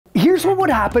Here's what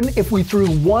would happen if we threw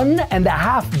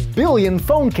 1.5 billion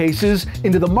phone cases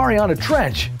into the Mariana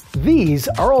Trench. These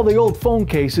are all the old phone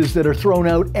cases that are thrown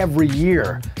out every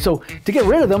year. So to get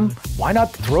rid of them, why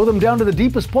not throw them down to the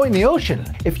deepest point in the ocean?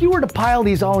 If you were to pile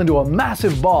these all into a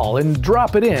massive ball and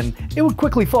drop it in, it would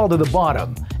quickly fall to the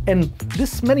bottom. And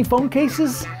this many phone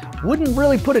cases wouldn't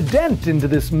really put a dent into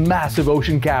this massive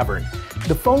ocean cavern.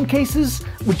 The phone cases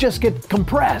would just get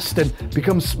compressed and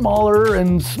become smaller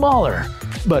and smaller.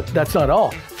 But that's not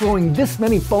all. Throwing this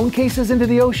many phone cases into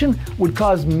the ocean would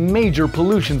cause major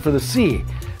pollution for the sea.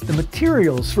 The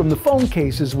materials from the phone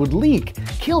cases would leak,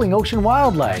 killing ocean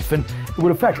wildlife, and it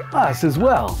would affect us as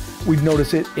well. We'd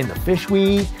notice it in the fish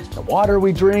we eat, the water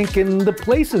we drink, and the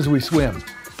places we swim.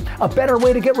 A better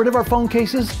way to get rid of our phone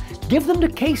cases? Give them to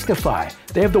Casetify.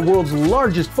 They have the world's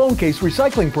largest phone case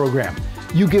recycling program.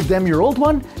 You give them your old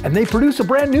one, and they produce a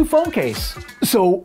brand new phone case. So